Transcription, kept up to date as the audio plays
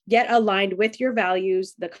get aligned with your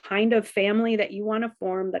values, the kind of family that you want to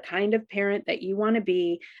form, the kind of parent that you want to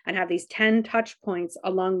be, and have these 10 touch points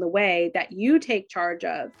along the way that you take charge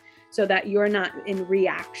of so that you're not in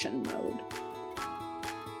reaction mode.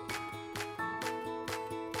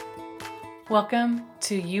 Welcome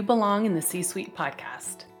to You Belong in the C-Suite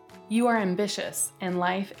podcast. You are ambitious in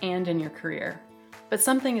life and in your career, but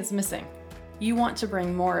something is missing. You want to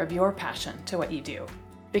bring more of your passion to what you do.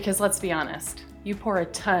 Because let's be honest, you pour a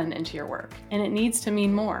ton into your work, and it needs to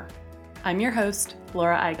mean more. I'm your host,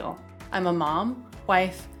 Laura Eigel. I'm a mom,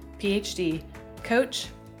 wife, PhD, coach,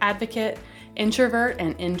 advocate, introvert,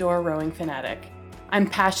 and indoor rowing fanatic. I'm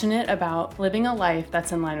passionate about living a life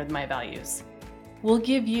that's in line with my values. We'll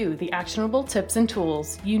give you the actionable tips and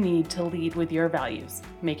tools you need to lead with your values,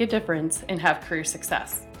 make a difference, and have career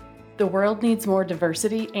success. The world needs more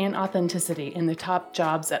diversity and authenticity in the top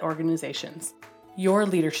jobs at organizations. Your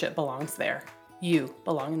leadership belongs there. You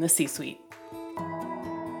belong in the C-Suite.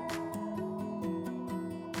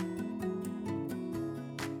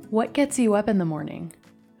 What gets you up in the morning?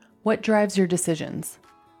 What drives your decisions?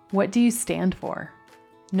 What do you stand for?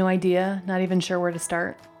 No idea, not even sure where to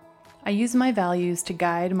start? I use my values to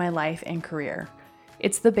guide my life and career.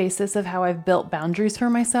 It's the basis of how I've built boundaries for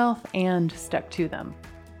myself and stuck to them.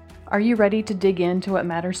 Are you ready to dig into what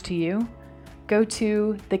matters to you? Go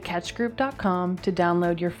to thecatchgroup.com to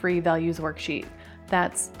download your free values worksheet.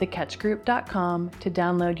 That's thecatchgroup.com to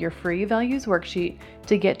download your free values worksheet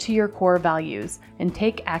to get to your core values and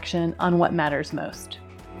take action on what matters most.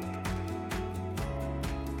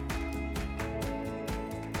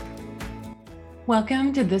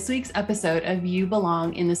 Welcome to this week's episode of You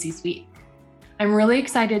Belong in the C-Suite. I'm really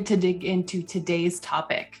excited to dig into today's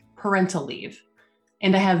topic, parental leave,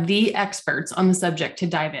 and I have the experts on the subject to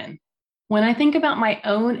dive in. When I think about my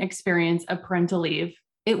own experience of parental leave,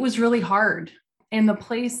 it was really hard, and the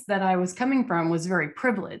place that I was coming from was very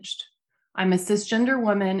privileged. I'm a cisgender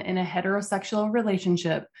woman in a heterosexual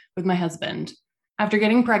relationship with my husband. After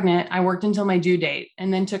getting pregnant, I worked until my due date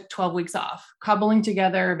and then took 12 weeks off, cobbling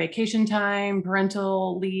together vacation time,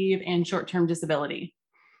 parental leave, and short-term disability.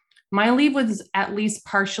 My leave was at least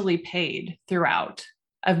partially paid throughout,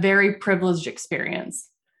 a very privileged experience.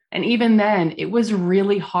 And even then, it was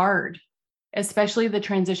really hard, especially the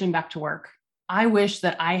transition back to work. I wish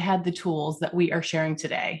that I had the tools that we are sharing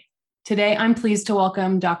today. Today, I'm pleased to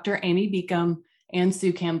welcome Dr. Amy Beacom and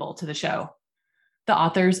Sue Campbell to the show, the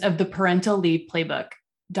authors of the Parental Leave Playbook.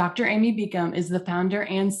 Dr. Amy Beacom is the founder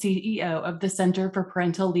and CEO of the Center for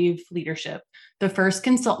Parental Leave Leadership, the first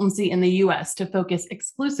consultancy in the U.S. to focus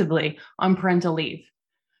exclusively on parental leave.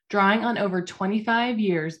 Drawing on over 25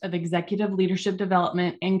 years of executive leadership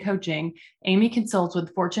development and coaching, Amy consults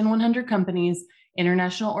with Fortune 100 companies,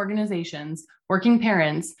 international organizations, working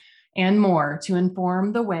parents, and more to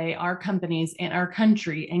inform the way our companies and our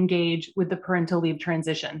country engage with the parental leave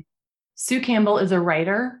transition. Sue Campbell is a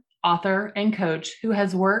writer, author, and coach who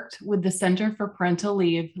has worked with the Center for Parental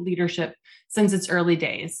Leave Leadership since its early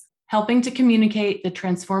days, helping to communicate the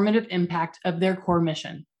transformative impact of their core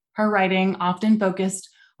mission. Her writing, often focused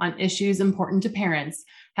on issues important to parents,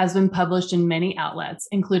 has been published in many outlets,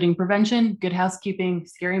 including Prevention, Good Housekeeping,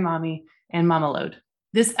 Scary Mommy, and Mama Load.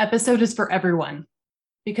 This episode is for everyone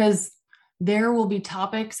because there will be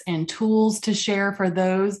topics and tools to share for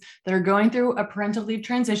those that are going through a parental leave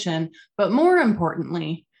transition, but more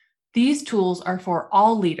importantly, these tools are for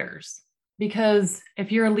all leaders because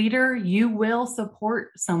if you're a leader, you will support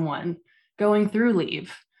someone going through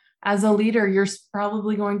leave. As a leader, you're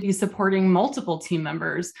probably going to be supporting multiple team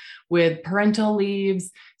members with parental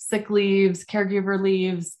leaves, sick leaves, caregiver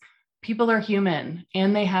leaves. People are human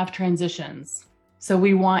and they have transitions. So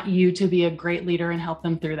we want you to be a great leader and help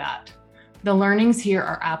them through that. The learnings here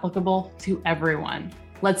are applicable to everyone.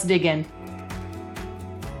 Let's dig in.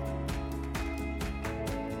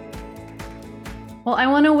 Well, I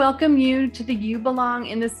want to welcome you to the You Belong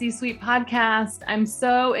in the C-Suite podcast. I'm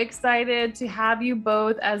so excited to have you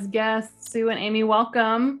both as guests. Sue and Amy,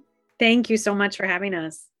 welcome. Thank you so much for having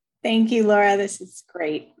us. Thank you, Laura. This is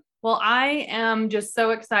great. Well, I am just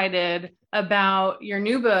so excited about your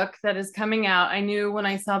new book that is coming out. I knew when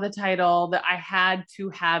I saw the title that I had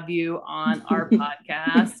to have you on our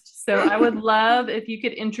podcast. So I would love if you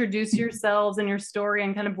could introduce yourselves and your story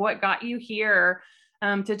and kind of what got you here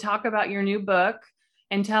to talk about your new book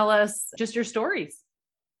and tell us just your stories.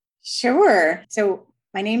 Sure. So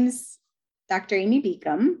my name's Dr. Amy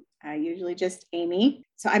Beacom, usually just Amy.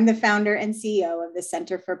 So I'm the founder and CEO of the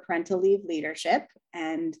Center for Parental Leave Leadership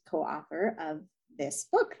and co-author of this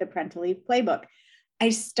book, The Parental Leave Playbook. I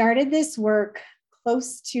started this work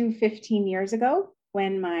close to 15 years ago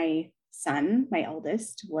when my son, my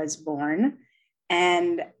eldest, was born.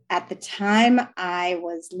 And at the time, I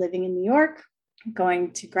was living in New York,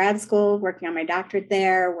 going to grad school, working on my doctorate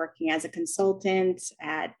there, working as a consultant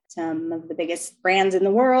at some of the biggest brands in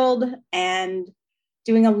the world, and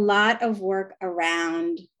doing a lot of work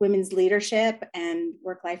around women's leadership and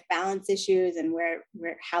work-life balance issues and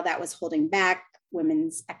how that was holding back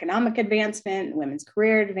women's economic advancement, women's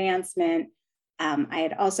career advancement. I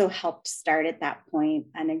had also helped start at that point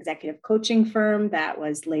an executive coaching firm that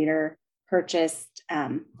was later purchased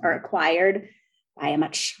or acquired by a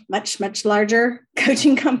much, much, much larger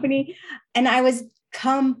coaching company. And I was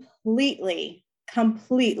completely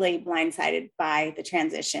blindsided by the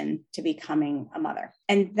transition to becoming a mother.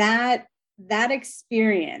 And that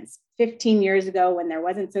experience 15 years ago, when there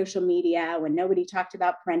wasn't social media, when nobody talked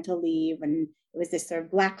about parental leave, and it was this sort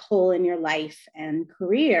of black hole in your life and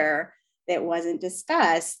career that wasn't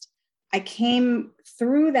discussed, I came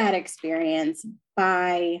through that experience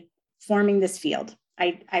by forming this field.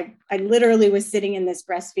 I literally was sitting in this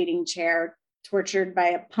breastfeeding chair, tortured by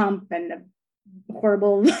a pump and a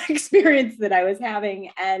horrible experience that I was having,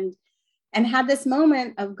 and had this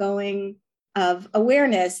moment of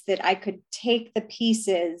awareness that I could take the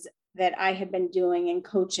pieces that I had been doing in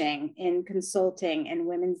coaching, in consulting, in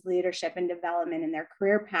women's leadership and development in their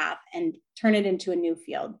career path, and turn it into a new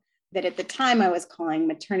field that at the time I was calling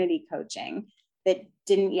maternity coaching, that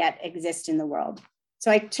didn't yet exist in the world. So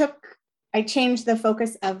I changed the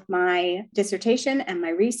focus of my dissertation and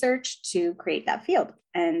my research to create that field.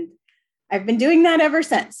 And I've been doing that ever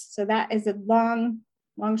since. So that is a long,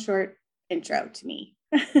 short intro to me.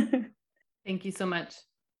 Thank you so much.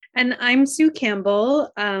 And I'm Sue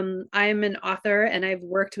Campbell. I'm an author, and I've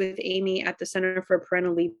worked with Amy at the Center for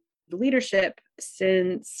Parental Leadership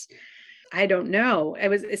since, I don't know, it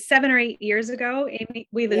was 7 or 8 years ago. Amy,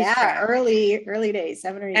 we lose track. early days,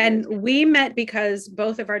 7 or 8 and years ago. We met because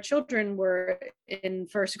both of our children were in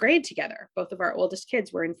first grade together. Both of our oldest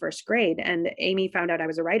kids were in first grade, and Amy found out I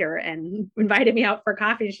was a writer and invited me out for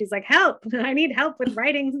coffee. And she's like, help, I need help with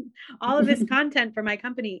writing all of this content for my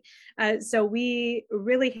company. So we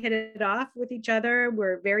really hit it off with each other.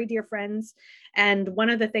 We're very dear friends. And one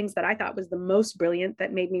of the things that I thought was the most brilliant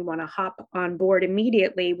that made me want to hop on board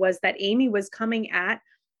immediately was that Amy was coming at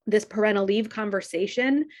this parental leave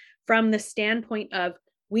conversation from the standpoint of,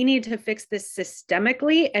 we need to fix this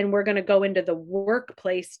systemically, and we're going to go into the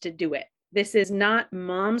workplace to do it. This is not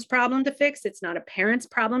mom's problem to fix. It's not a parent's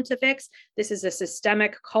problem to fix. This is a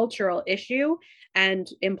systemic cultural issue. And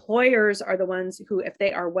employers are the ones who, if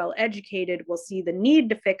they are well educated, will see the need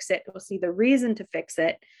to fix it, will see the reason to fix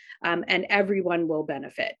it, and everyone will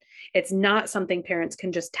benefit. It's not something parents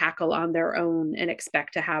can just tackle on their own and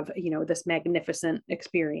expect to have, this magnificent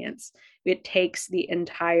experience. It takes the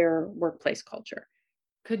entire workplace culture.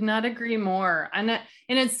 Could not agree more. And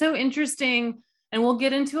it's so interesting. And we'll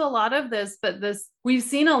get into a lot of this, but we've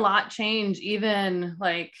seen a lot change, even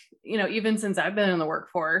even since I've been in the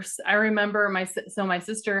workforce. I remember my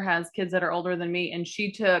sister has kids that are older than me, and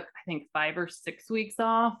she took, I think, 5 or 6 weeks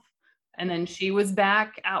off, and then she was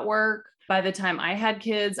back at work. By the time I had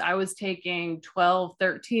kids, I was taking 12,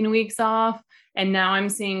 13 weeks off. And now I'm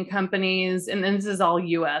seeing companies, and this is all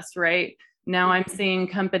US, right? Now I'm seeing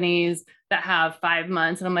companies that have 5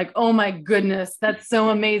 months, and I'm like, oh my goodness, that's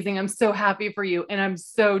so amazing. I'm so happy for you. And I'm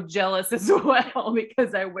so jealous as well,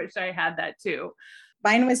 because I wish I had that too.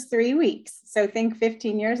 Mine was 3 weeks. So think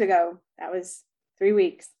 15 years ago, that was 3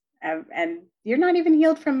 weeks. And you're not even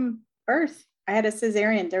healed from birth. I had a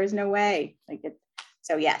cesarean. There was no way.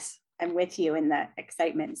 So yes, I'm with you in the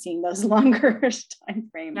excitement, seeing those longer time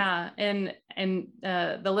frames. Yeah. And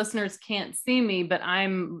the listeners can't see me, but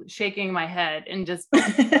I'm shaking my head and just,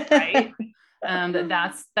 right.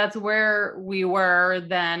 That's where we were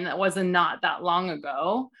then. It was not that long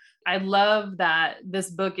ago. I love that this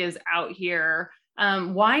book is out here.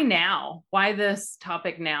 Why now? Why this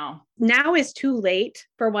topic now? Now is too late,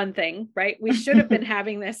 for one thing, right? We should have been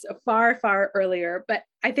having this far, far earlier, but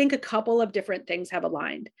I think a couple of different things have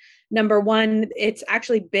aligned. Number one, it's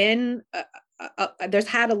actually been, there's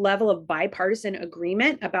had a level of bipartisan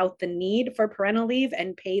agreement about the need for parental leave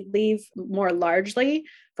and paid leave more largely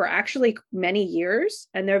for actually many years.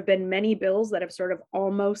 And there have been many bills that have sort of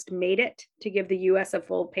almost made it to give the US a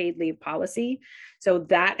full paid leave policy. So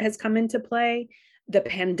that has come into play. The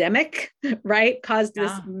pandemic, right, caused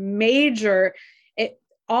this major,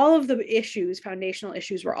 all of the issues, foundational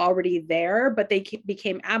issues were already there, but they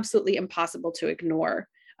became absolutely impossible to ignore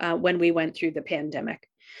when we went through the pandemic.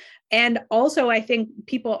 And also, I think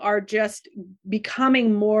people are just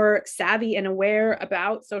becoming more savvy and aware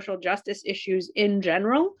about social justice issues in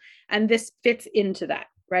general. And this fits into that,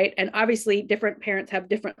 right? And obviously different parents have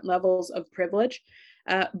different levels of privilege.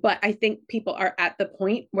 But I think people are at the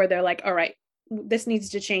point where they're like, all right, this needs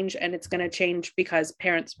to change, and it's going to change because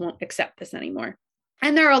parents won't accept this anymore.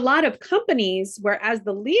 And there are a lot of companies where, as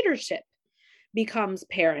the leadership becomes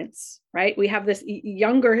parents, right? We have this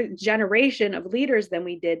younger generation of leaders than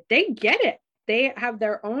we did. They get it. They have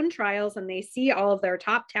their own trials and they see all of their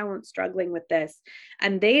top talent struggling with this,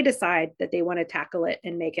 and they decide that they want to tackle it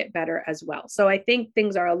and make it better as well. So I think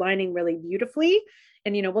things are aligning really beautifully,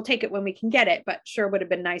 and we'll take it when we can get it, but sure would have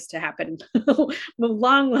been nice to happen a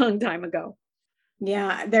long time ago.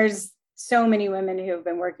 Yeah, there's so many women who have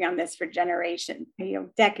been working on this for generations,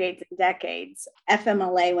 decades and decades.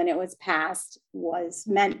 FMLA, when it was passed, was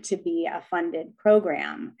meant to be a funded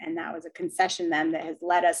program. And that was a concession then that has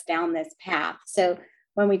led us down this path. So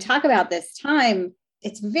when we talk about this time,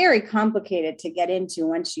 it's very complicated to get into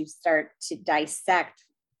once you start to dissect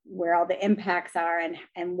where all the impacts are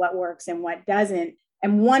and what works and what doesn't.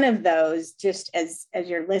 And one of those, just as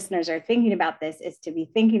your listeners are thinking about this, is to be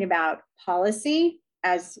thinking about policy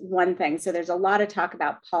as one thing. So there's a lot of talk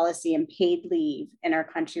about policy and paid leave in our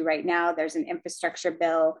country right now. There's an infrastructure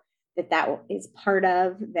bill that is part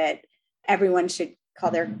of, that everyone should call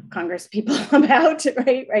their Congress people about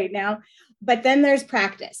right now. But then there's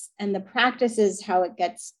practice, and the practice is how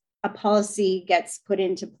a policy gets put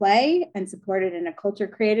into play and supported in a culture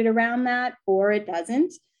created around that, or it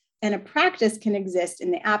doesn't. And a practice can exist in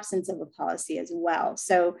the absence of a policy as well.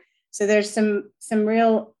 So there's some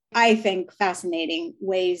real, I think, fascinating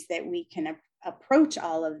ways that we can approach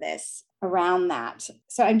all of this around that.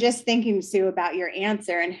 So I'm just thinking, Sue, about your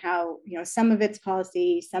answer and how, some of it's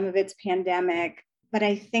policy, some of it's pandemic, but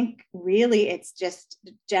I think really it's just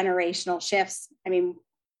generational shifts. I mean,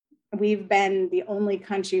 we've been the only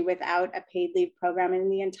country without a paid leave program in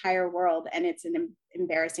the entire world, and it's an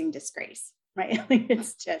embarrassing disgrace, right?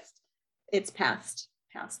 It's past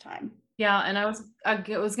time. Yeah, and I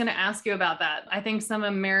was going to ask you about that. I think some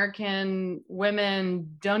American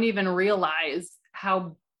women don't even realize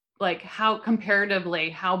how comparatively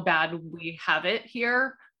how bad we have it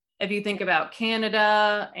here. If you think about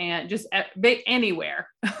Canada and just anywhere,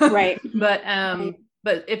 right?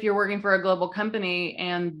 But if you're working for a global company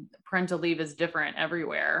and parental leave is different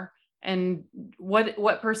everywhere, and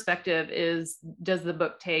what perspective does the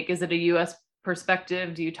book take? Is it a U.S.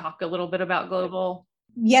 perspective? Do you talk a little bit about global?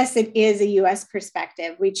 Yes, it is a U.S.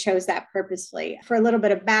 perspective. We chose that purposely. For a little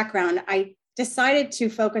bit of background, I decided to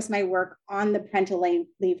focus my work on the parental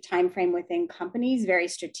leave timeframe within companies very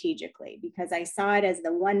strategically, because I saw it as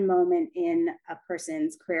the one moment in a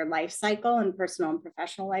person's career life cycle and personal and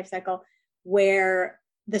professional life cycle where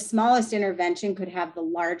the smallest intervention could have the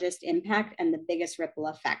largest impact and the biggest ripple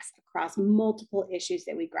effects across multiple issues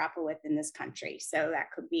that we grapple with in this country. So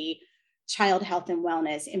that could be child health and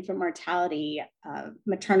wellness, infant mortality,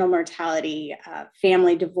 maternal mortality,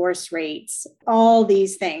 family divorce rates. All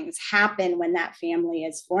these things happen when that family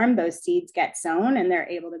is formed. Those seeds get sown and they're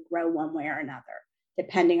able to grow one way or another,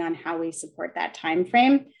 depending on how we support that time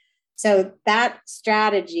frame. So that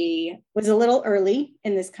strategy was a little early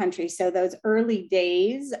in this country. So those early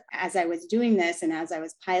days, as I was doing this and as I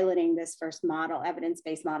was piloting this first model,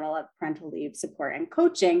 evidence-based model of parental leave support and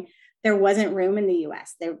coaching, there wasn't room in the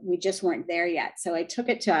US. We just weren't there yet. So I took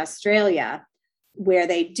it to Australia, where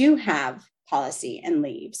they do have policy and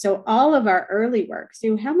leave. So all of our early work,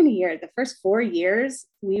 so how many years? The first 4 years,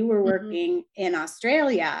 we were working in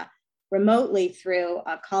Australia remotely through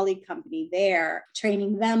a colleague company there,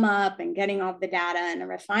 training them up and getting all the data and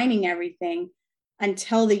refining everything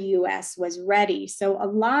until the US was ready. So a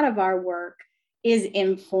lot of our work is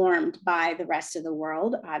informed by the rest of the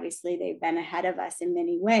world. Obviously, they've been ahead of us in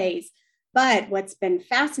many ways. But what's been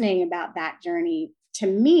fascinating about that journey to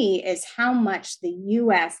me is how much the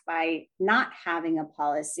US, by not having a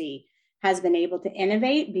policy, has been able to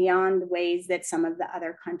innovate beyond the ways that some of the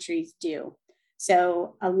other countries do.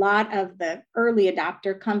 So a lot of the early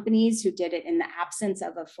adopter companies who did it in the absence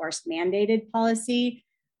of a forced mandated policy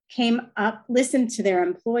came up, listened to their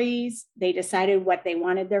employees, they decided what they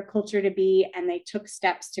wanted their culture to be, and they took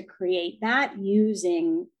steps to create that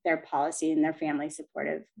using their policy and their family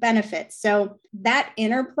supportive benefits. So that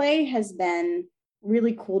interplay has been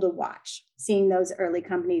really cool to watch, seeing those early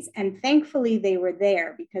companies. And thankfully they were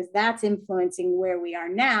there, because that's influencing where we are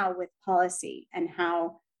now with policy and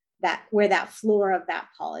where that floor of that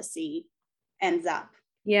policy ends up.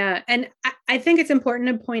 Yeah. And I think it's important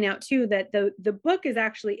to point out too that the book is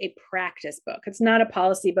actually a practice book. It's not a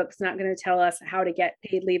policy book. It's not going to tell us how to get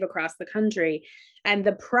paid leave across the country. And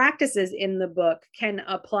the practices in the book can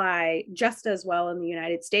apply just as well in the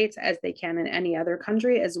United States as they can in any other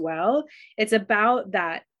country as well. It's about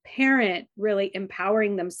that parent really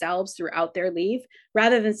empowering themselves throughout their leave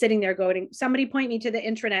rather than sitting there going, somebody point me to the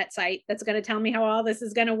intranet site that's going to tell me how all this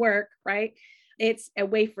is going to work, right? It's a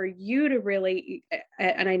way for you to really,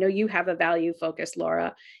 and I know you have a value focus,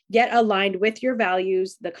 Laura, get aligned with your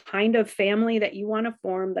values, the kind of family that you want to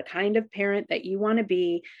form, the kind of parent that you want to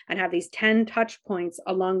be, and have these 10 touch points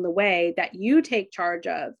along the way that you take charge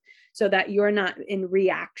of so that you're not in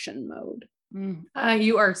reaction mode.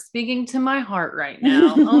 You are speaking to my heart right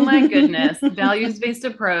now. Oh my goodness. Values-based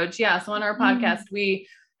approach. Yeah. So on our podcast, we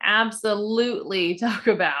absolutely talk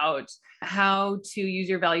about how to use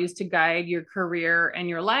your values to guide your career and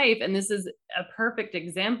your life. And this is a perfect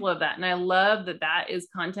example of that. And I love that that is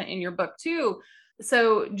content in your book too.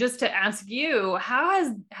 So just to ask you,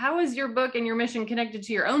 how is your book and your mission connected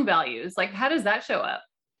to your own values? Like, how does that show up?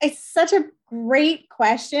 It's such a great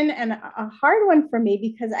question and a hard one for me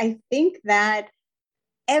because I think that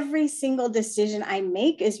every single decision I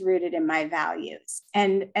make is rooted in my values.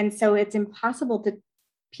 And so it's impossible to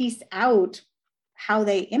piece out how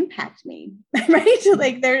they impact me, right?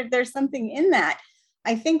 Like there's something in that.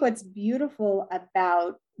 I think what's beautiful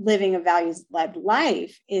about living a values-led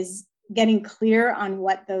life is getting clear on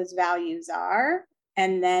what those values are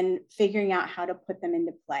and then figuring out how to put them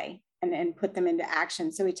into play and put them into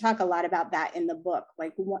action. So we talk a lot about that in the book.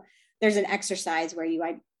 Like there's an exercise where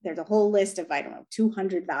there's a whole list of,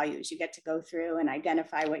 200 values you get to go through and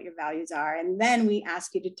identify what your values are. And then we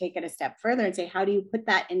ask you to take it a step further and say, how do you put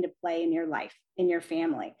that into play in your life, in your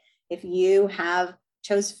family? If you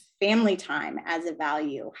chose family time as a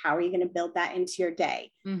value, how are you going to build that into your day?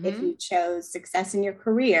 Mm-hmm. If you chose success in your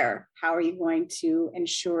career, how are you going to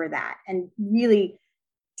ensure that? And really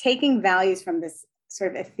taking values from this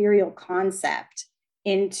sort of ethereal concept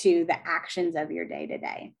into the actions of your day to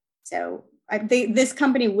day. So this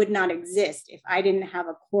company would not exist if I didn't have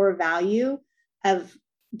a core value of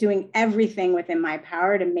doing everything within my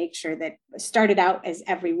power to make sure that started out as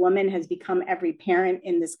every woman has become every parent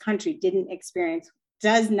in this country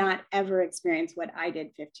does not ever experience what I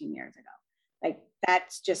did 15 years ago. Like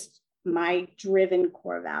that's just my driven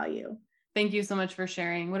core value. Thank you so much for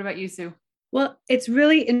sharing. What about you, Sue? Well, it's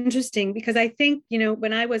really interesting because I think,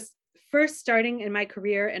 when I was first starting in my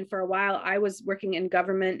career, and for a while I was working in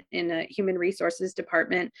government in a human resources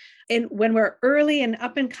department. And when we're early and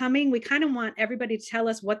up and coming, we kind of want everybody to tell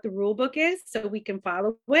us what the rule book is so we can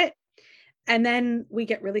follow it. And then we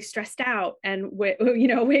get really stressed out and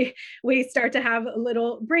we start to have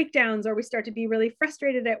little breakdowns or we start to be really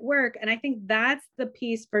frustrated at work. And I think that's the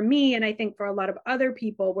piece for me. And I think for a lot of other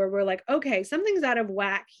people where we're like, okay, something's out of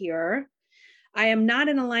whack here. I am not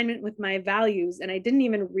in alignment with my values and I didn't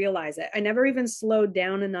even realize it. I never even slowed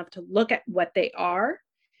down enough to look at what they are.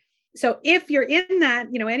 So if you're in that,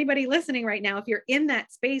 anybody listening right now, if you're in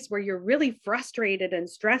that space where you're really frustrated and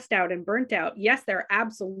stressed out and burnt out, yes, there are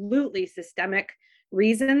absolutely systemic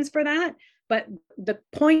reasons for that. But the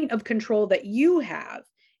point of control that you have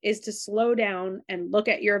is to slow down and look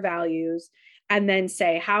at your values and then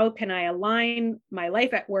say, how can I align my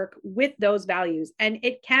life at work with those values? And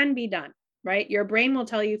it can be done. Right? Your brain will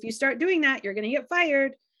tell you if you start doing that, you're going to get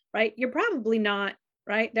fired, right? You're probably not,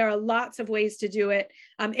 right? There are lots of ways to do it.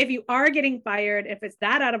 If you are getting fired, if it's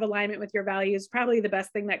that out of alignment with your values, probably the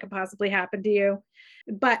best thing that could possibly happen to you.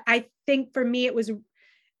 But I think for me, it was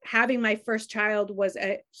having my first child was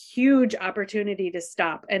a huge opportunity to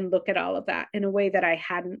stop and look at all of that in a way that I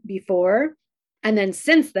hadn't before. And then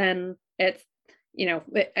since then, it's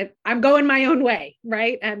I'm going my own way,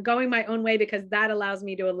 right? I'm going my own way because that allows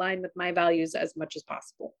me to align with my values as much as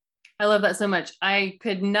possible. I love that so much. I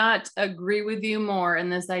could not agree with you more in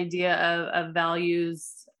this idea of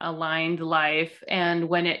values aligned life. And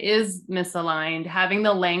when it is misaligned, having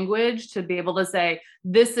the language to be able to say,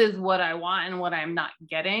 this is what I want and what I'm not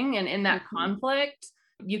getting. And in that conflict,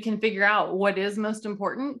 you can figure out what is most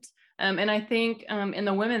important. And I think in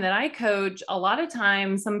the women that I coach, a lot of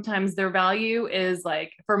times, sometimes their value is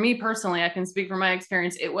like, for me personally, I can speak from my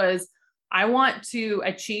experience. It was, I want to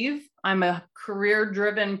achieve. I'm a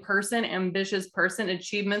career-driven person, ambitious person.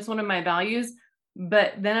 Achievement's one of my values.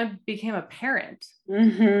 But then I became a parent.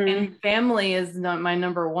 Mm-hmm. And family is not my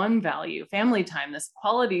number one value. Family time, this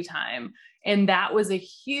quality time. And that was a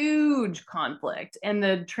huge conflict. And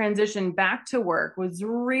the transition back to work was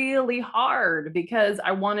really hard because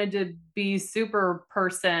I wanted to be super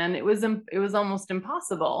person. It was almost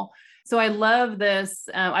impossible. So I love this.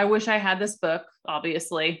 I wish I had this book,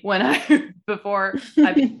 obviously, before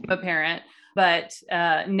I became a parent. But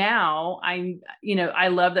now I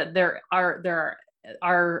love that there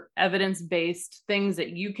are evidence-based things that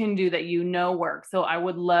you can do that work. So I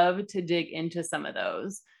would love to dig into some of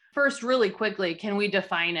those. First, really quickly, can we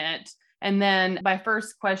define it? And then my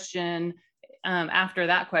first question, after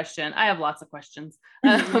that question, I have lots of questions.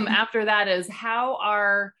 After that is how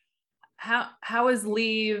is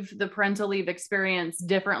the parental leave experience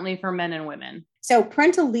differently for men and women? So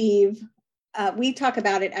parental leave, we talk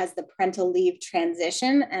about it as the parental leave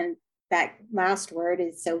transition. And that last word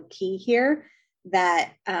is so key here,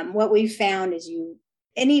 that what we found is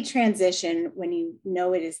any transition, when you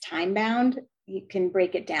know it is time bound, you can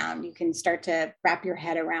break it down. You can start to wrap your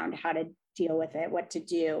head around how to deal with it, what to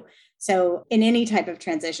do. So in any type of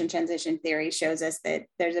transition theory shows us that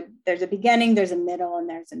there's a beginning, there's a middle, and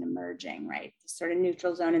there's an emerging, right? Sort of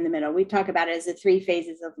neutral zone in the middle. We talk about it as the 3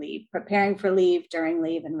 phases of leave: preparing for leave, during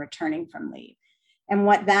leave, and returning from leave. And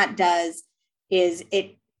what that does is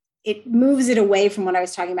it moves it away from what I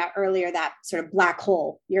was talking about earlier, that sort of black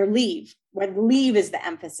hole, your leave, where leave is the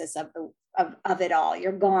emphasis of it all.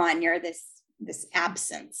 You're gone, you're this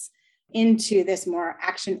absence, into this more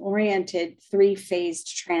action-oriented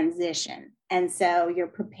 3-phased transition. And so you're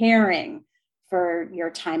preparing for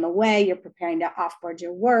your time away, you're preparing to offboard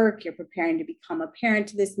your work, you're preparing to become a parent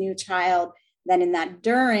to this new child. Then in that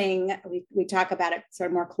during, we talk about it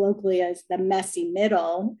sort of more colloquially as the messy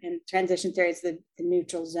middle. In transition theory, it's the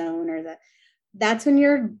neutral zone, that's when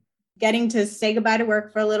you're getting to say goodbye to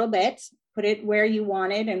work for a little bit, put it where you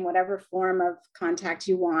want it in whatever form of contact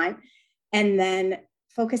you want, and then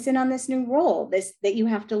focus in on this new role, that you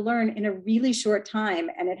have to learn in a really short time.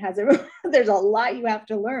 And there's a lot you have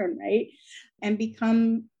to learn, right? And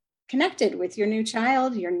become connected with your new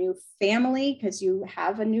child, your new family, because you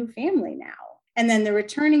have a new family now. And then the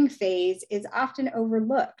returning phase is often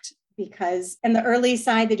overlooked, because in the early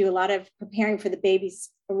side, they do a lot of preparing for the baby's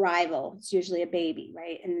arrival. It's usually a baby,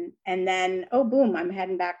 right? And then, oh, boom, I'm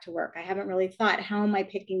heading back to work. I haven't really thought, how am I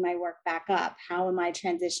picking my work back up? How am I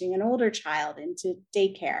transitioning an older child into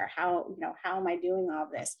daycare? How am I doing all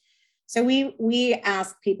this? So we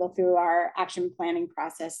ask people through our action planning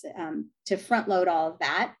process to front load all of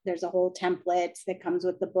that. There's a whole template that comes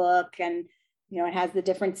with the book, and it has the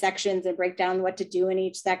different sections and break down what to do in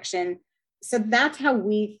each section. So that's how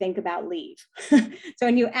we think about leave. So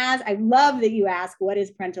when you ask, I love that you ask, what is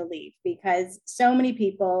parental leave? Because so many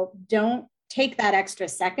people don't take that extra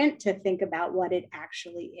second to think about what it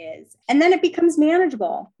actually is. And then it becomes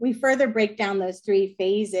manageable. We further break down those 3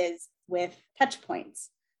 phases with touch points.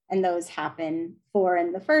 And those happen 4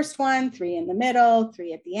 in the first one, 3 in the middle,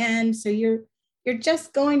 3 at the end. So you're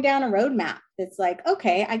just going down a roadmap. It's like,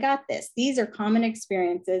 okay, I got this. These are common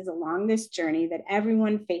experiences along this journey that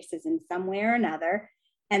everyone faces in some way or another.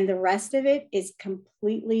 And the rest of it is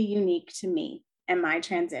completely unique to me and my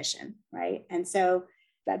transition, right? And so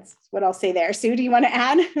that's what I'll say there. Sue, do you want to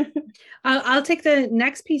add? I'll take the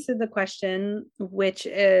next piece of the question, which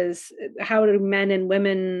is how do men and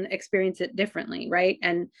women experience it differently, right?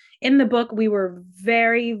 And in the book, we were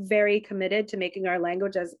very, very committed to making our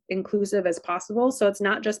language as inclusive as possible. So it's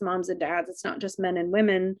not just moms and dads, it's not just men and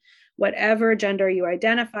women. Whatever gender you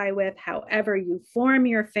identify with, however you form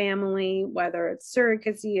your family, whether it's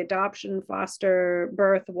surrogacy, adoption, foster,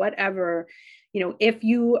 birth, whatever, if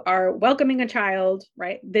you are welcoming a child,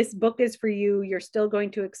 right, this book is for you. You're still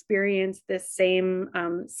going to experience this same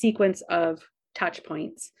sequence of touch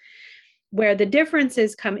points. Where the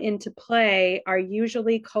differences come into play are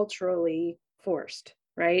usually culturally forced,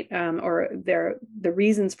 right? Or the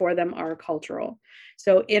reasons for them are cultural.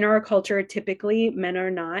 So in our culture, typically men are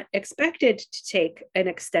not expected to take an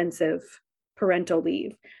extensive parental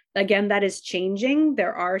leave. Again, that is changing.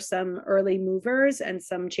 There are some early movers and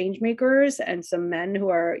some change makers and some men who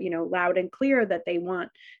are, loud and clear that they want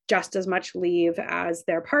just as much leave as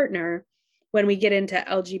their partner. When we get into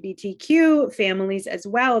LGBTQ families as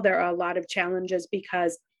well, there are a lot of challenges,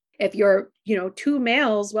 because if you're, 2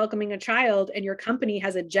 males welcoming a child and your company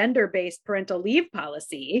has a gender-based parental leave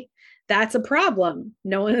policy, that's a problem.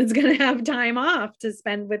 No one is going to have time off to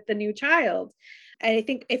spend with the new child. And I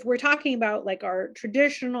think if we're talking about like our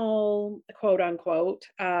traditional, quote unquote,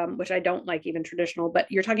 which I don't like even traditional,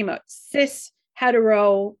 but you're talking about cis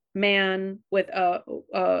hetero man with a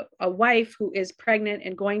wife who is pregnant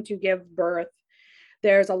and going to give birth,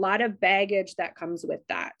 there's a lot of baggage that comes with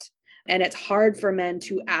that. And it's hard for men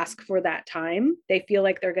to ask for that time. They feel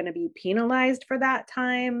like they're going to be penalized for that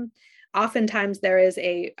time. Oftentimes there is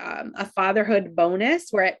a fatherhood bonus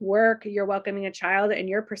where at work you're welcoming a child and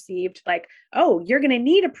you're perceived like, oh, you're going to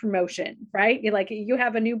need a promotion, right? You're like, you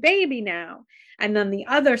have a new baby now. And then the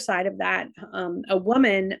other side of that, a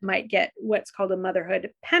woman might get what's called a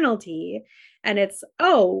motherhood penalty. And it's,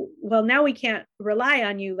 oh, well, now we can't rely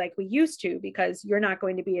on you like we used to because you're not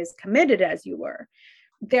going to be as committed as you were.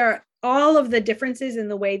 All of the differences in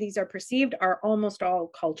the way these are perceived are almost all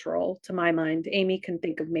cultural to my mind. Amy can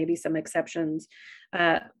think of maybe some exceptions,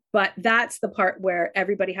 but that's the part where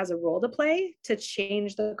everybody has a role to play to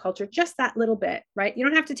change the culture just that little bit, right? You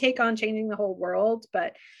don't have to take on changing the whole world,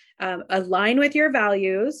 but align with your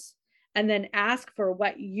values and then ask for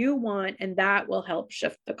what you want, and that will help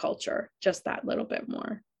shift the culture just that little bit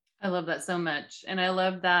more. I love that so much. And I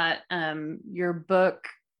love that your book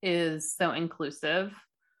is so inclusive.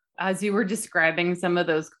 As you were describing some of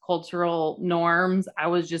those cultural norms, I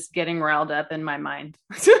was just getting riled up in my mind.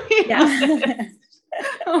 Yeah.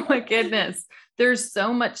 Oh my goodness. There's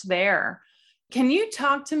so much there. Can you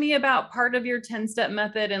talk to me about part of your 10-step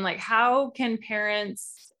method and like how can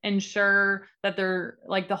parents ensure that they're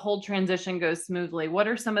like the whole transition goes smoothly? What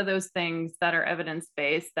are some of those things that are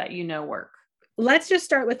evidence-based that you know work? Let's just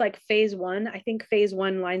start with like phase one. I think phase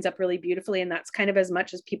one lines up really beautifully, and that's kind of as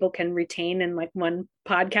much as people can retain in like one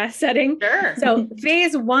podcast setting. Sure. So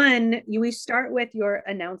phase one, we start with your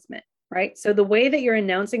announcement, right? So the way that you're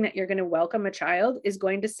announcing that you're going to welcome a child is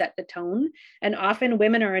going to set the tone. And often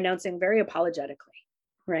women are announcing very apologetically,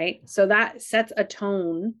 right? So that sets a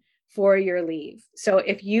tone for your leave. So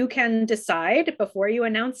if you can decide before you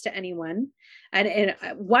announce to anyone, and in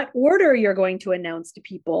what order you're going to announce to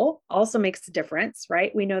people also makes a difference,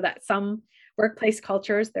 right? We know that some workplace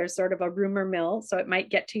cultures, there's sort of a rumor mill. So it might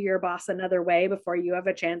get to your boss another way before you have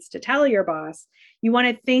a chance to tell your boss. You want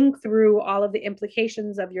to think through all of the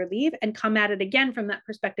implications of your leave and come at it again from that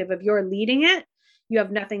perspective of you're leading it. You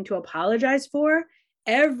have nothing to apologize for.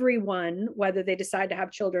 Everyone, whether they decide to have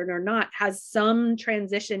children or not, has some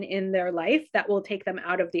transition in their life that will take them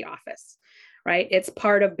out of the office, right? It's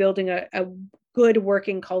part of building a good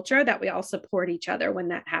working culture that we all support each other when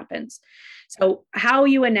that happens. So how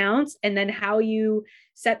you announce and then how you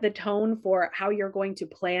set the tone for how you're going to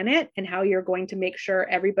plan it and how you're going to make sure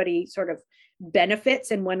everybody sort of benefits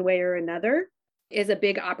in one way or another is a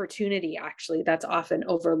big opportunity, actually, that's often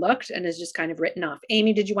overlooked and is just kind of written off.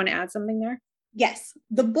 Amy, did you want to add something there? Yes,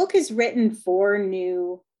 the book is written for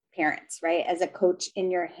new parents, right? As a coach in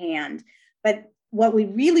your hand. But what we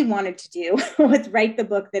really wanted to do was write the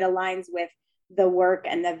book that aligns with the work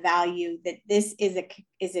and the value that this is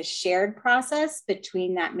a shared process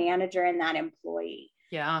between that manager and that employee.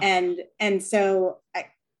 Yeah. And so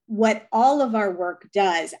what all of our work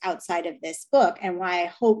does outside of this book, and why I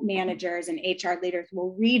hope managers and HR leaders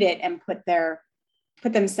will read it and put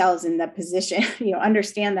themselves in the position,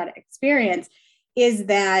 understand that experience, is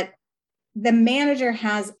that the manager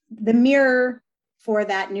has the mirror for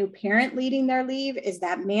that new parent leading their leave is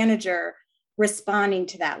that manager responding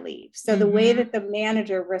to that leave. So the way that the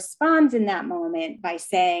manager responds in that moment by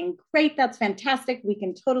saying, great, that's fantastic, we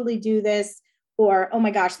can totally do this, or, oh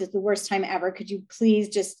my gosh, this is the worst time ever, could you please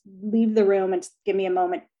just leave the room and give me a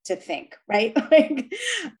moment to think, right? Like,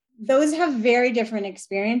 those have very different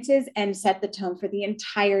experiences and set the tone for the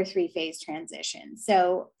entire 3-phase transition.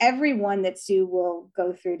 So everyone that Sue will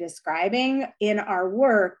go through describing in our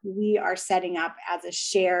work, we are setting up as a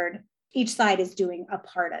shared, each side is doing a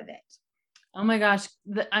part of it. Oh my gosh.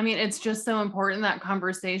 I mean, it's just so important, that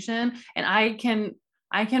conversation. And I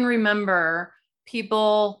can remember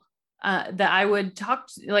people that I would talk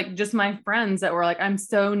to, like just my friends that were like, I'm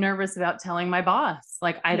so nervous about telling my boss.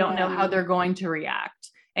 Like, I don't know how they're going to react.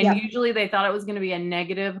 And usually they thought it was going to be a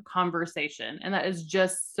negative conversation. And that is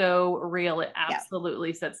just so real. It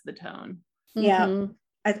absolutely sets the tone. Yeah.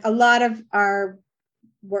 Mm-hmm. A lot of our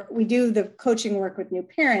work, we do the coaching work with new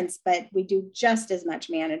parents, but we do just as much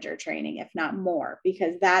manager training, if not more,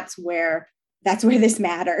 because that's where this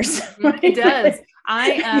matters. Right? It does.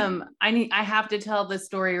 I have to tell this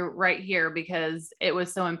story right here because it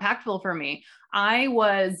was so impactful for me. I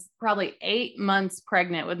was probably 8 months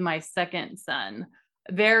pregnant with my second son.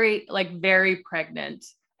 Very pregnant.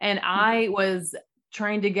 And I was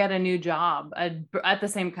trying to get a new job at the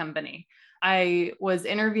same company. I was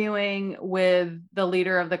interviewing with the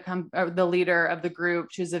leader of the group.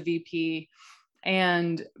 She's a VP.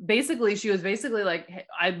 And basically, she was basically like, hey,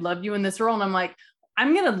 I'd love you in this role. And I'm like,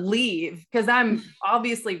 I'm going to leave because I'm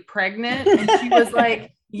obviously pregnant. And she was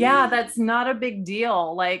like, yeah, that's not a big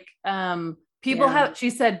deal. Like, she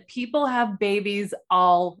said, people have babies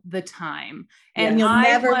all the time. And you'll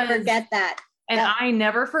never forget that. And I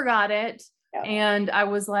never forgot it. Yeah. And I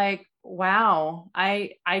was like, Wow.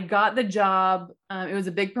 I got the job. It was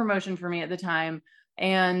a big promotion for me at the time.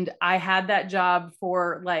 And I had that job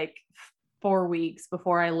for like 4 weeks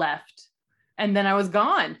before I left. And then I was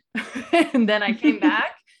gone. And then I came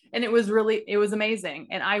back and it was amazing.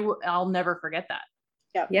 And I'll never forget that.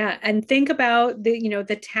 Yep. Yeah. And think about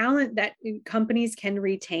the talent that companies can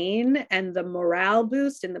retain and the morale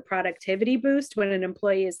boost and the productivity boost when an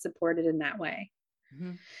employee is supported in that way.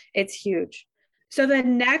 Mm-hmm. It's huge. So the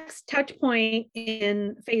next touch point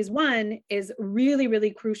in phase 1 is really,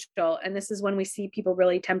 really crucial. And this is when we see people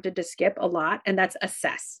really tempted to skip a lot, and that's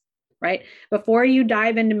assess, right? Before you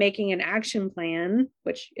dive into making an action plan,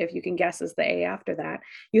 which if you can guess is the A after that,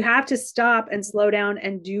 you have to stop and slow down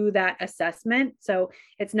and do that assessment. So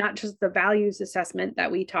it's not just the values assessment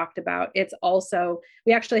that we talked about. It's also,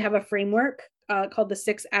 we actually have a framework called the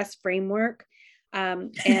 6S framework.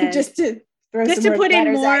 And just to put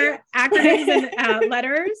in more acronyms and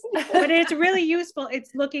letters, but it's really useful.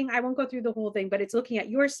 It's looking, I won't go through the whole thing, but it's looking at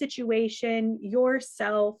your situation,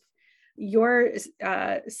 yourself, your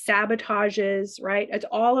sabotages, right? It's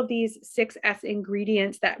all of these 6S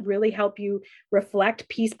ingredients that really help you reflect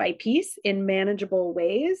piece by piece in manageable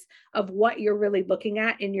ways of what you're really looking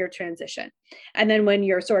at in your transition. And then when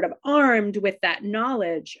you're sort of armed with that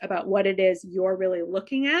knowledge about what it is you're really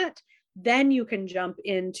looking at, then you can jump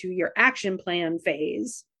into your action plan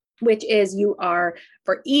phase, which is you are,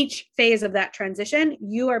 for each phase of that transition,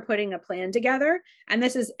 you are putting a plan together. And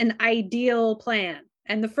this is an ideal plan.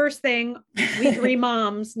 And the first thing we 3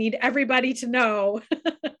 moms need everybody to know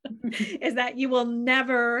is that you will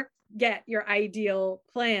never get your ideal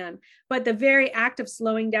plan. But the very act of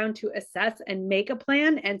slowing down to assess and make a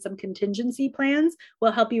plan and some contingency plans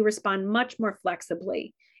will help you respond much more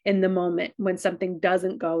flexibly in the moment when something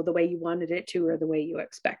doesn't go the way you wanted it to or the way you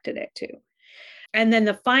expected it to. And then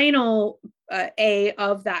the final A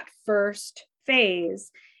of that first phase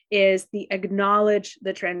is the acknowledge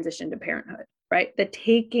the transition to parenthood, right? The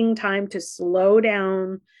taking time to slow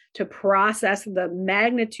down, to process the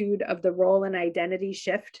magnitude of the role and identity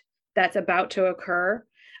shift that's about to occur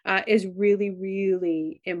is really,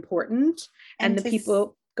 really important. And the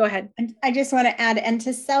people, go ahead. And I just want to add, and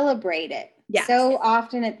to celebrate it. Yes. So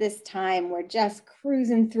often at this time, we're just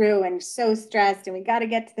cruising through and so stressed and we got to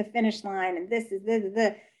get to the finish line and this is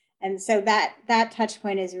the. And so that touch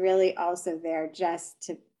point is really also there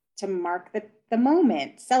just to mark the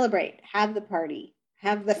moment, celebrate, have the party,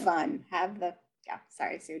 have the fun,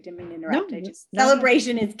 sorry, Sue, didn't mean to interrupt.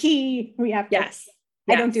 Celebration is key. We have to, yes.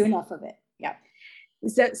 I don't do enough of it. Yeah.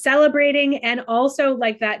 So celebrating, and also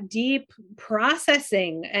like that deep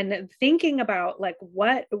processing and thinking about like,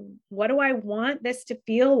 what do I want this to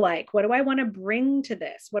feel like? What do I want to bring to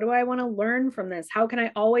this? What do I want to learn from this? How can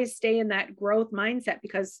I always stay in that growth mindset?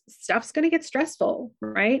 Because stuff's going to get stressful,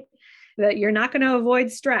 right? That you're not going to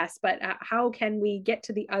avoid stress, but how can we get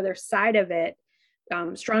to the other side of it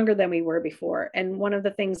stronger than we were before? And one of the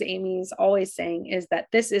things Amy's always saying is that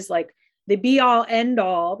this is like the be all end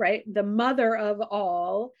all, right? The mother of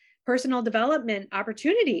all personal development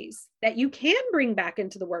opportunities that you can bring back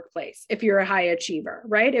into the workplace if you're a high achiever,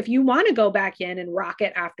 right? If you want to go back in and rock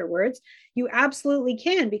it afterwards, you absolutely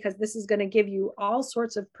can, because this is going to give you all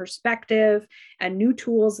sorts of perspective and new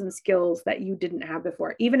tools and skills that you didn't have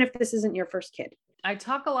before, even if this isn't your first kid. I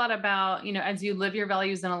talk a lot about, as you live your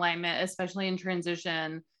values in alignment, especially in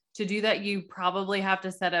transition, to do that, you probably have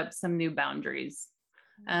to set up some new boundaries.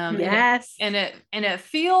 Yes. And it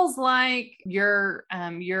feels like your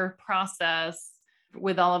process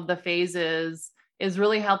with all of the phases is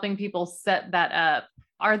really helping people set that up.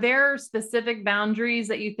 Are there specific boundaries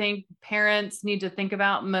that you think parents need to think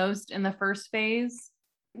about most in the first phase?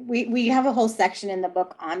 We have a whole section in the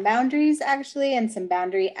book on boundaries, actually, and some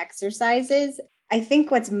boundary exercises. I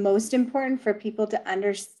think what's most important for people to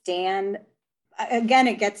understand, again,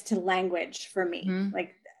 it gets to language for me. Mm-hmm.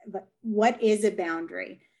 Like, what is a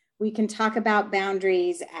boundary? We can talk about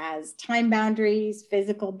boundaries as time boundaries,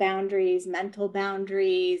 physical boundaries, mental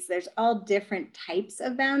boundaries. There's all different types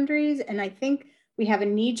of boundaries. And I think we have a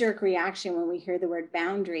knee-jerk reaction when we hear the word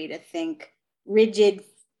boundary to think rigid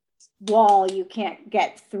wall you can't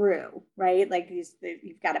get through, right? Like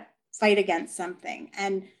you've got to fight against something.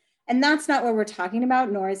 And that's not what we're talking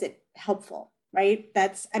about, nor is it helpful. Right?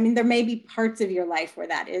 There may be parts of your life where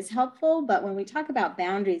that is helpful, but when we talk about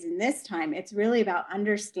boundaries in this time, it's really about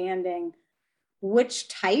understanding which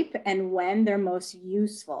type and when they're most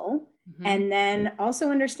useful. Mm-hmm. And then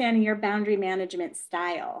also understanding your boundary management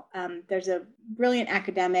style. There's a brilliant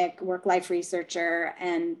academic work-life researcher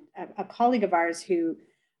and a colleague of ours who,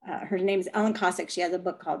 her name is Ellen Kosick. She has a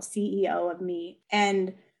book called CEO of Me.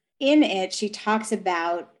 And in it, she talks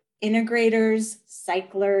about integrators,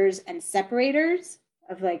 cyclers, and separators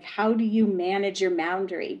of like, how do you manage your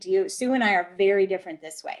boundary? Sue and I are very different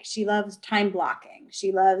this way. She loves time blocking.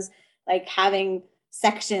 She loves like having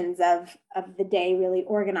sections of the day really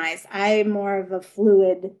organized. I'm more of a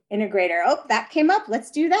fluid integrator. Oh, that came up.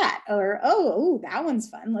 Let's do that. Or, oh, that one's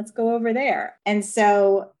fun. Let's go over there. And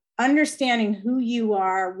so understanding who you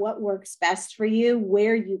are, what works best for you,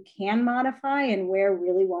 where you can modify and where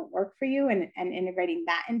really won't work for you, and integrating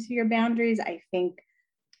that into your boundaries, I think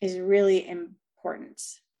is really important.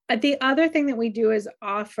 The other thing that we do is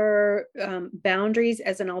offer boundaries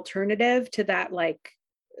as an alternative to that, like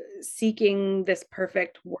seeking this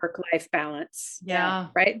perfect work-life balance. Yeah.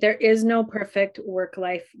 Right. There is no perfect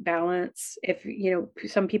work-life balance. If,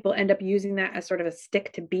 some people end up using that as sort of a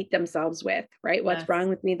stick to beat themselves with, right? What's wrong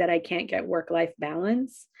with me that I can't get work-life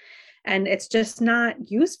balance? And it's just not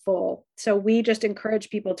useful. So we just encourage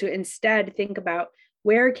people to instead think about,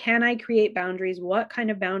 where can I create boundaries? What kind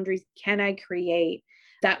of boundaries can I create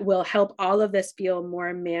that will help all of this feel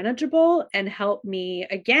more manageable and help me,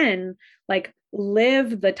 again, like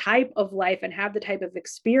live the type of life and have the type of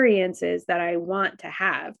experiences that I want to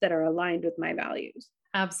have that are aligned with my values.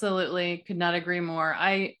 Absolutely. Could not agree more.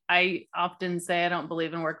 I often say I don't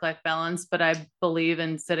believe in work-life balance, but I believe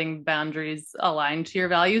in setting boundaries aligned to your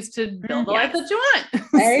values to build the life that you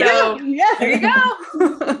want. There you go. Yeah. There you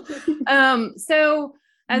go. So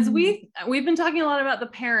as we've been talking a lot about the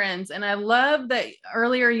parents, and I love that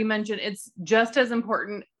earlier you mentioned it's just as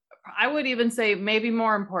important. I would even say maybe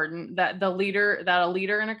more important that a leader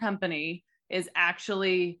in a company is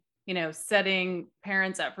actually, setting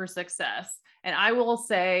parents up for success. And I will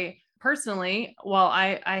say personally, while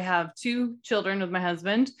I have 2 children with my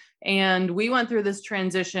husband, and we went through this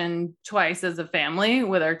transition twice as a family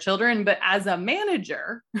with our children, but as a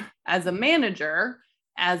manager, as a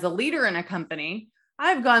leader in a company,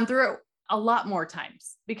 I've gone through it a lot more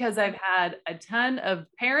times because I've had a ton of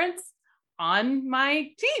parents on my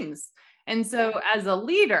teams. And so as a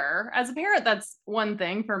leader, as a parent, that's one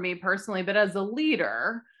thing for me personally, but as a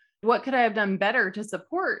leader, what could I have done better to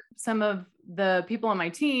support some of the people on my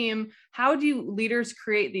team? How do leaders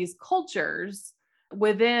create these cultures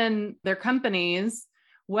within their companies,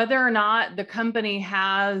 whether or not the company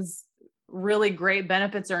has really great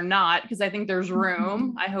benefits or not? Because I think there's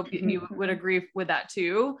room, I hope you would agree with that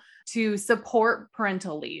too, to support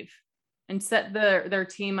parental leave and set their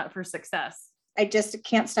team up for success. I just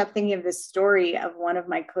can't stop thinking of this story of one of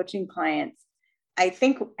my coaching clients. I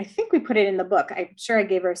think we put it in the book. I'm sure I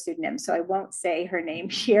gave her a pseudonym, so I won't say her name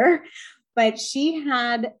here, but she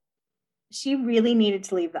really needed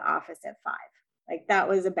to leave the office at 5. Like that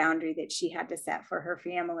was a boundary that she had to set for her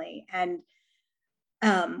family. And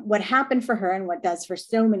what happened for her and what does for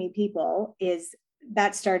so many people is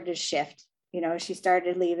that started to shift. She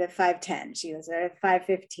started to leave at 5:10. She was at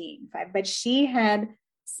 5:15, but she had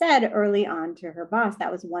said early on to her boss,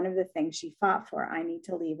 that was one of the things she fought for. I need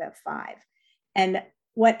to leave at 5. And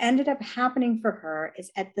what ended up happening for her is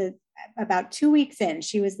about 2 weeks in,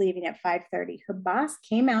 she was leaving at 5:30. Her boss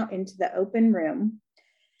came out into the open room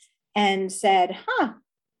and said,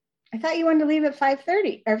 I thought you wanted to leave at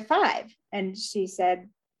 5:30 or 5. And she said,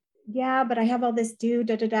 yeah, but I have all this due,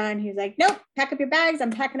 And he was like, nope, pack up your bags.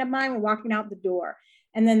 I'm packing up mine. We're walking out the door.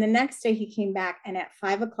 And then the next day he came back, and at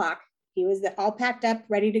 5 o'clock, he was all packed up,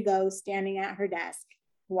 ready to go, standing at her desk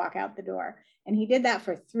to walk out the door. And he did that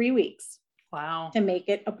for 3 weeks. Wow. To make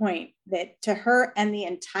it a point that to her and the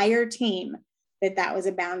entire team, that was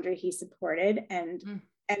a boundary he supported and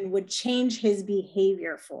would change his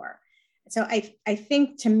behavior for. So I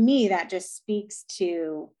think to me, that just speaks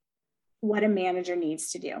to what a manager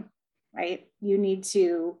needs to do, right? You need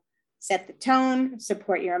to set the tone,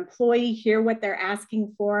 support your employee, hear what they're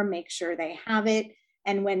asking for, make sure they have it.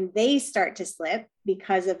 And when they start to slip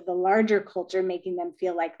because of the larger culture making them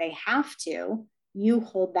feel like they have to, you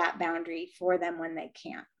hold that boundary for them when they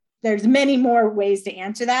can't. There's many more ways to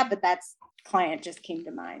answer that, but that's client just came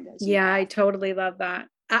to mind. Yeah, I totally love that.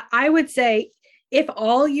 I would say if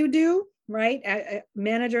all you do, right?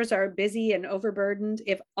 Managers are busy and overburdened.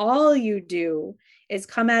 If all you do is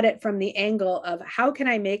come at it from the angle of how can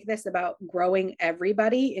I make this about growing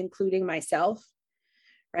everybody, including myself,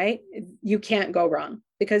 right? You can't go wrong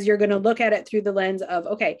because you're going to look at it through the lens of,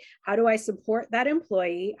 okay, how do I support that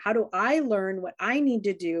employee? How do I learn what I need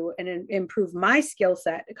to do and improve my skill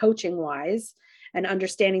set coaching wise? and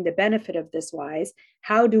understanding the benefit of this wise,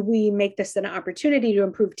 how do we make this an opportunity to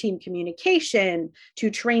improve team communication, to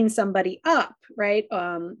train somebody up, right?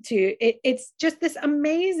 It's just this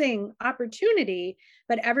amazing opportunity,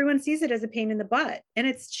 but everyone sees it as a pain in the butt. And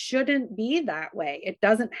it shouldn't be that way. It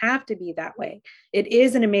doesn't have to be that way. It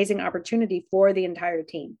is an amazing opportunity for the entire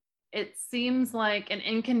team. It seems like an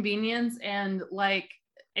inconvenience and like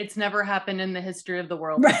it's never happened in the history of the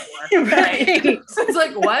world before. Right. It's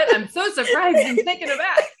like, what? I'm so surprised and taken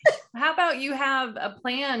aback. How about you have a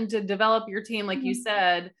plan to develop your team, like you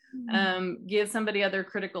said, give somebody other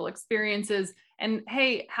critical experiences, and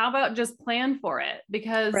hey, how about just plan for it?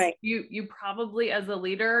 Because you probably, as a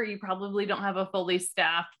leader, you probably don't have a fully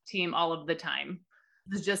staffed team all of the time.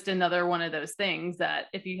 It's just another one of those things that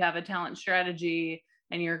if you have a talent strategy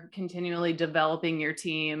and you're continually developing your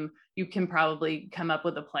team, you can probably come up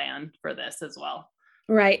with a plan for this as well.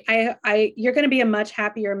 Right. You're going to be a much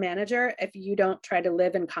happier manager if you don't try to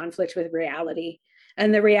live in conflict with reality.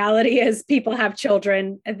 And the reality is people have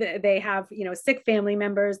children, they have, sick family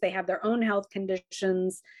members, they have their own health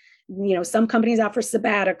conditions. Some companies offer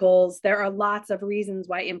sabbaticals. There are lots of reasons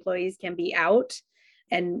why employees can be out,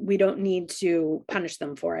 and we don't need to punish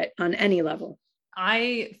them for it on any level.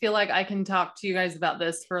 I feel like I can talk to you guys about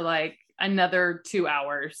this for like another 2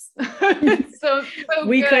 hours. so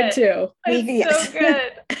we good. Could too. It's so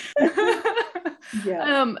good.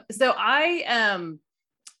 Yeah. So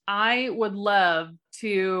I would love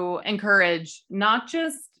to encourage not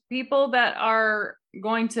just people that are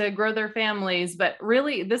going to grow their families, but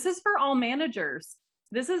really this is for all managers.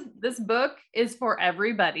 This book is for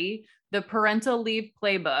everybody. The Parental Leave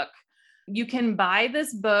Playbook. You can buy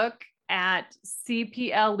this book at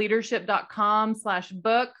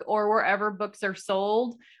cplleadership.com/book or wherever books are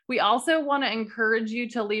sold. We also want to encourage you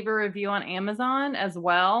to leave a review on Amazon as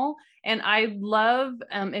well. And I'd love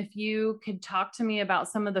if you could talk to me about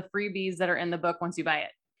some of the freebies that are in the book once you buy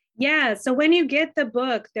it. Yeah. So when you get the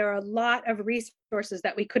book, there are a lot of resources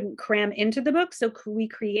that we couldn't cram into the book. So we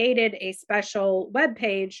created a special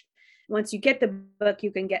webpage. Once you get the book,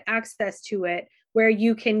 you can get access to it, where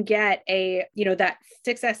you can get that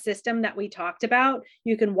success system that we talked about.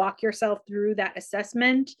 You can walk yourself through that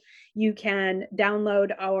assessment. You can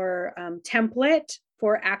download our template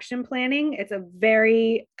for action planning. It's a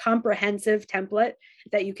very comprehensive template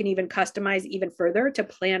that you can even customize even further to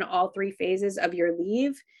plan all 3 phases of your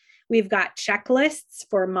leave. We've got checklists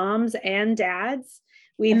for moms and dads.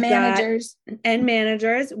 Managers.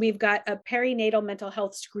 We've got a perinatal mental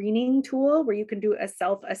health screening tool where you can do a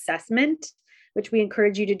self-assessment, which we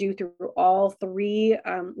encourage you to do through all 3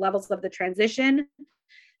 levels of the transition.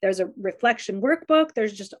 There's a reflection workbook.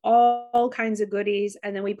 There's just all kinds of goodies.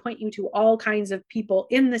 And then we point you to all kinds of people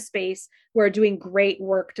in the space who are doing great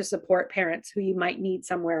work to support parents who you might need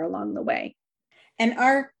somewhere along the way. And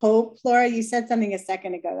our hope, Laura, you said something a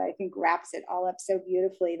second ago that I think wraps it all up so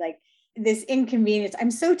beautifully. Like this inconvenience,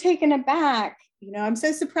 I'm so taken aback. I'm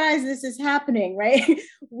so surprised this is happening, right?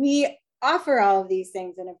 We offer all of these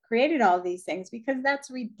things and have created all of these things because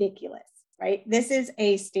that's ridiculous, right? This is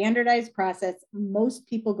a standardized process most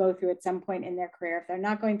people go through at some point in their career. If they're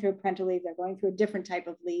not going through a parental leave, they're going through a different type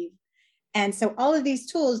of leave. And so all of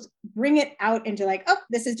these tools bring it out into like, oh,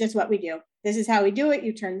 this is just what we do. This is how we do it.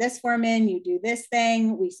 You turn this form in, you do this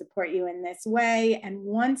thing, we support you in this way. And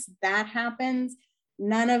once that happens,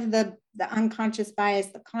 none of the unconscious bias,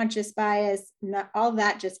 the conscious bias, all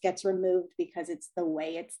that just gets removed because it's the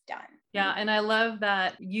way it's done. Yeah. And I love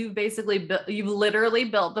that you've literally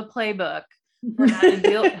built the playbook for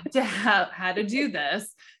how to do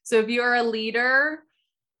this. So if you are a leader,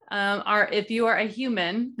 or if you are a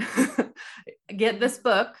human, get this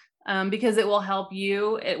book because it will help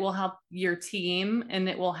you, it will help your team, and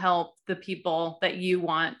it will help the people that you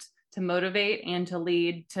want to motivate and to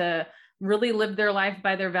lead to really live their life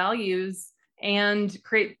by their values and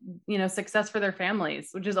create, success for their families,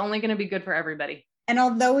 which is only going to be good for everybody. And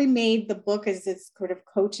although we made the book as this sort of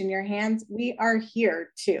coach in your hands, we are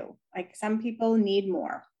here too. Like some people need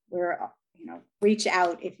more. We're, reach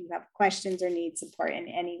out if you have questions or need support in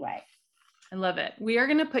any way. I love it. We are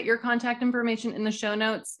going to put your contact information in the show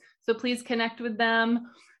notes. So please connect with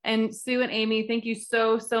them. And Sue and Amy, thank you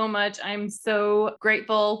so, so much. I'm so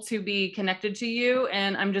grateful to be connected to you.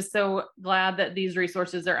 And I'm just so glad that these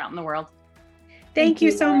resources are out in the world. Thank you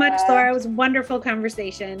so much, Laura. It was a wonderful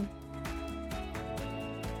conversation.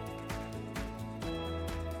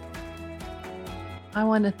 I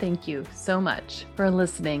want to thank you so much for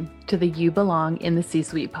listening to the You Belong in the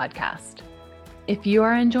C-Suite podcast. If you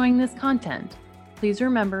are enjoying this content, please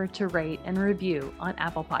remember to rate and review on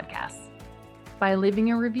Apple Podcasts. By leaving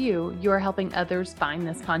a review, you are helping others find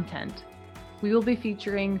this content. We will be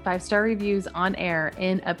featuring 5-star reviews on air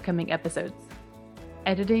in upcoming episodes.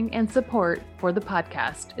 Editing and support for the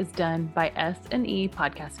podcast is done by S&E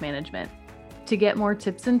Podcast Management. To get more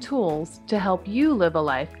tips and tools to help you live a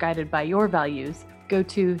life guided by your values, go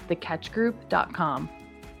to thecatchgroup.com.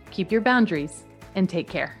 Keep your boundaries and take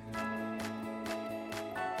care.